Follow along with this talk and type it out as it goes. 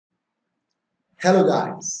Hello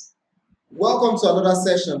guys, welcome to another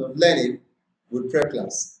session of learning with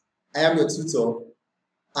Prepclass. I am your tutor,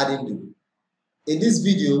 Adindu. In this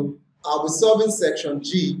video, I'll be solving section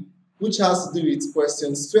G, which has to do with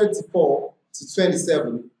questions 24 to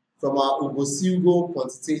 27 from our Ugo C Ugo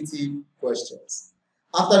Quantitative questions.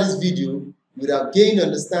 After this video, you would have gained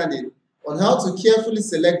understanding on how to carefully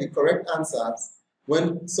select the correct answers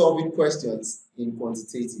when solving questions in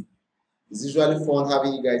quantitative. It's usually fun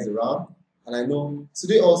having you guys around, and I know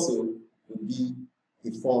today also will be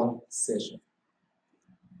a fun session.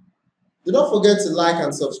 Do not forget to like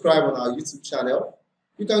and subscribe on our YouTube channel.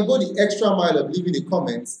 You can go the extra mile of leaving a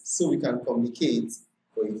comment so we can communicate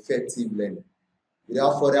for effective learning.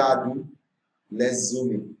 Without further ado, let's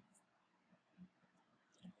zoom in.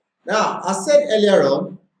 Now, as said earlier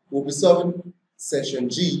on, we'll be solving section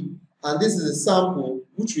G, and this is a sample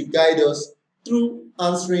which will guide us through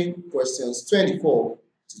answering questions 24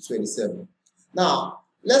 to 27. Now,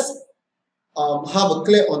 let's have a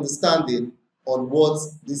clear understanding on what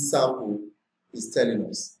this sample is telling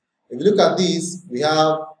us. If you look at this, we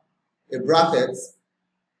have a bracket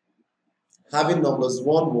having numbers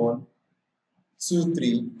 1, 1, 2,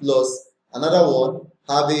 3, plus another one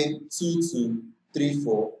having 2, 2, 3,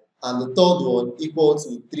 4, and the third one equal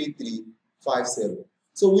to 3, 3, 5, 7.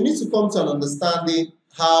 So we need to come to an understanding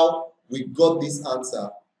how we got this answer,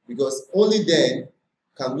 because only then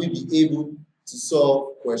can we be able to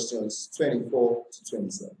solve questions 24 to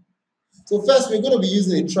 27. So first, we're going to be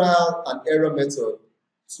using a trial and error method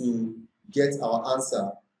to get our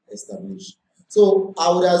answer established. So I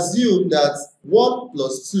would assume that 1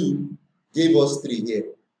 plus 2 gave us 3 here.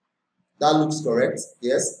 That looks correct.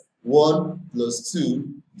 Yes, 1 plus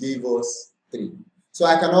 2 gave us 3. So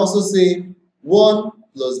I can also say 1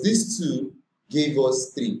 plus this 2 gave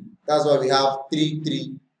us 3. That's why we have 3,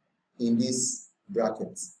 3 in this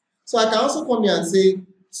bracket. So I can also come here and say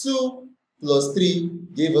 2 plus 3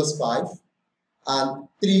 gave us 5, and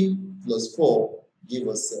 3 plus 4 gave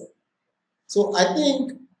us 7. So I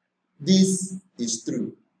think this is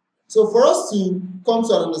true. So for us to come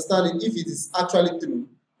to an understanding if it is actually true,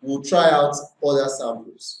 we'll try out other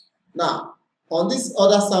samples. Now, on this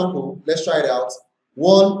other sample, let's try it out.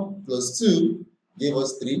 1 plus 2 gave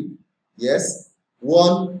us 3. Yes.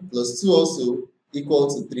 1 plus 2 also equal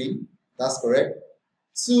to 3. That's correct.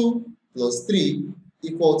 2 plus 3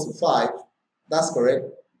 equal to 5. That's correct.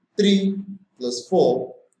 3 plus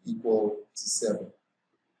 4 equal to 7.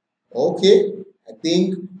 Okay, I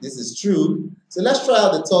think this is true. So let's try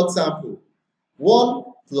out the third sample. 1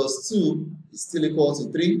 plus 2 is still equal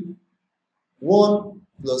to 3. 1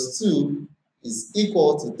 plus 2 is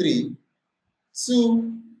equal to 3.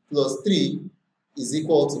 2 plus 3 is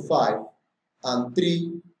equal to 5. And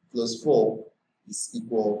 3 plus 4 is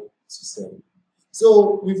equal to 7.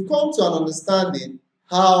 So we've come to an understanding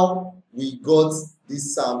how we got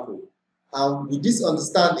this sample. And with this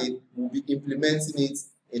understanding, we'll be implementing it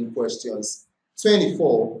in questions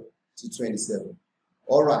 24 to 27.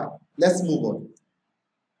 All right, let's move on.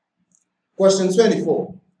 Question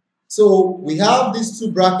 24. So we have these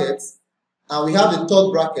two brackets, and we have the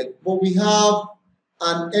third bracket, but we have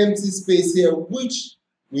an empty space here which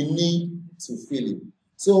we need to fill in.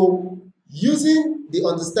 So using the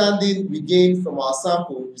understanding we gained from our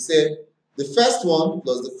sample, we said the first one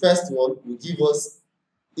plus the first one will give us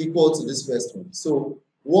equal to this first one. So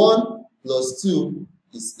 1 plus 2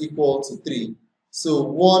 is equal to 3. So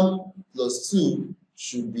 1 plus 2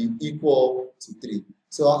 should be equal to 3.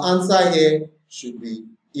 So our answer here should be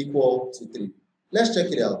equal to 3. Let's check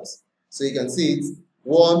it out. So you can see it,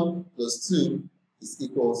 1 plus 2 is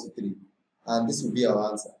equal to 3. And this will be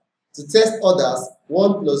our answer. To test others,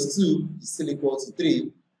 1 plus 2 is still equal to 3.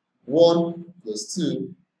 1 plus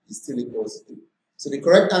 2 is still equal to 3. So the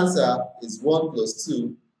correct answer is 1 plus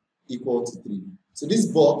 2 equal to 3. So this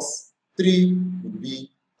box, 3, would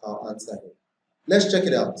be our answer here. Let's check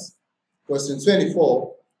it out. Question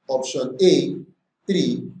 24, option A,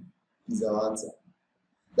 3 is our answer.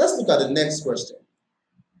 Let's look at the next question.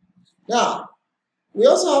 Now, we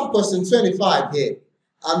also have question 25 here,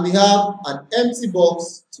 and we have an empty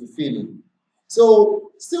box to fill in.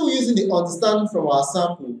 So, still using the understanding from our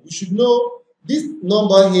sample, we should know this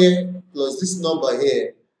number here plus this number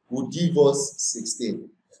here would give us 16.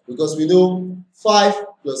 Because we know 5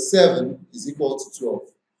 plus 7 is equal to 12.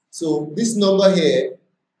 So, this number here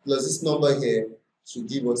plus this number here should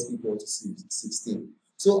give us equal to 16.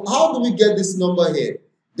 So, how do we get this number here?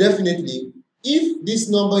 Definitely, if this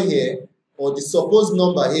number here, or the supposed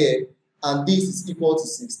number here, and this is equal to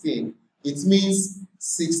 16, it means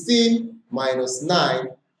 16 minus 9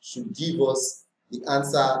 should give us the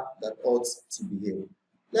answer that ought to be here.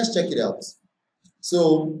 Let's check it out.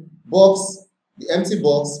 So the empty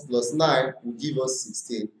box plus 9 will give us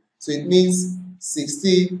 16. So it means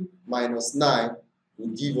 16 minus 9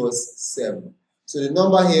 will give us 7. So the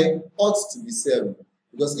number here ought to be 7.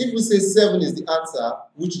 Because if we say 7 is the answer,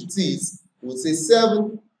 which it is, we would say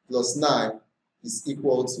 7 plus 9 is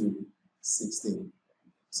equal to 16.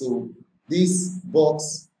 So this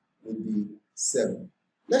box would be 7.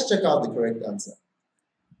 Let's check out the correct answer.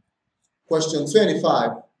 Question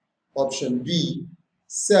 25, option B,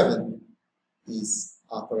 7 is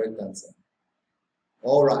our correct answer.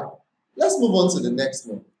 All right, let's move on to the next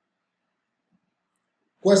one.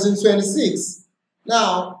 Question 26.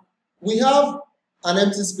 Now, we have an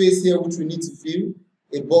empty space here which we need to fill,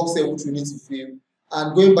 a box here which we need to fill,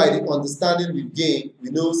 and going by the understanding we've gained, we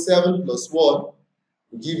know 7 plus 1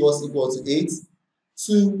 will give us equal to 8,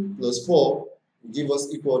 2 plus 4 will give us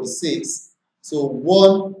equal to 6, so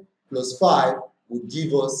 1 plus 5 would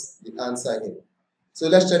give us the answer here. So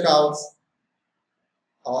let's check out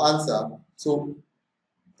our answer. So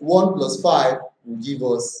 1 plus 5 will give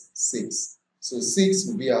us 6. So 6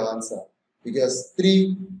 will be our answer because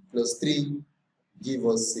 3 plus 3 give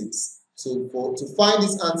us 6. So to find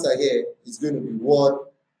this answer here, it's going to be 1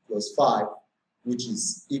 plus 5, which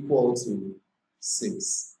is equal to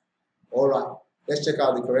 6. All right, let's check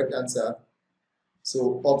out the correct answer.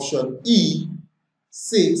 So option E,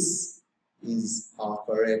 6 is our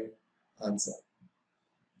correct answer.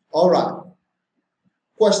 All right,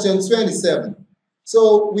 question 27.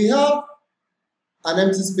 So we have an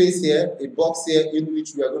empty space here, a box here in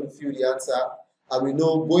which we are going to fill the answer, and we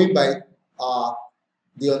know going by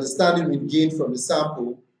the understanding we gained from the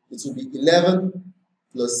sample, it will be 11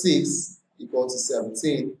 plus 6 equal to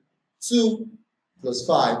 17, 2 plus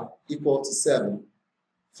 5 equal to 7,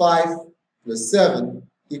 5 plus 7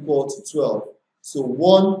 equal to 12. So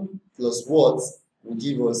 1 plus what will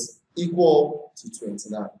give us equal to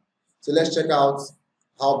 29. So let's check out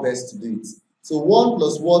how best to do it. So 1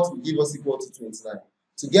 plus what will give us equal to 29.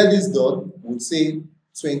 To get this done, we would say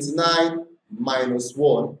 29 minus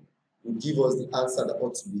 1 will give us the answer that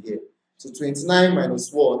ought to be here. So 29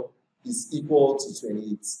 minus 1 is equal to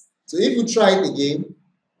 28. So if we try it again,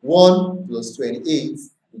 1 plus 28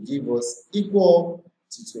 will give us equal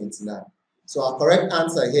to 29. So our correct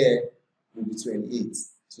answer here will be 28.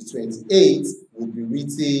 So 28 will be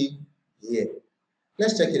written here.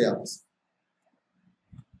 Let's check it out.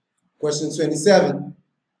 Question 27,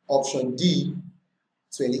 option D,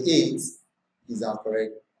 28 is our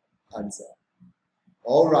correct answer.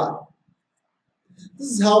 All right.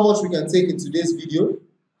 This is how much we can take in today's video.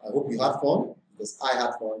 I hope you had fun, because I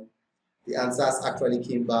had fun. The answers actually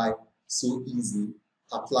came by so easy,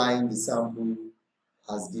 applying the sample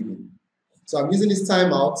as given. So I'm using this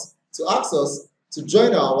timeout to ask us to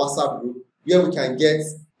join our WhatsApp group where we can get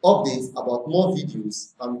updates about more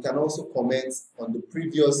videos, and we can also comment on the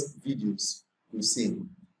previous videos we've seen.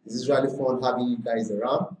 It's really fun having you guys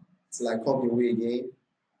around. Till I come your way again.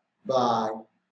 Bye.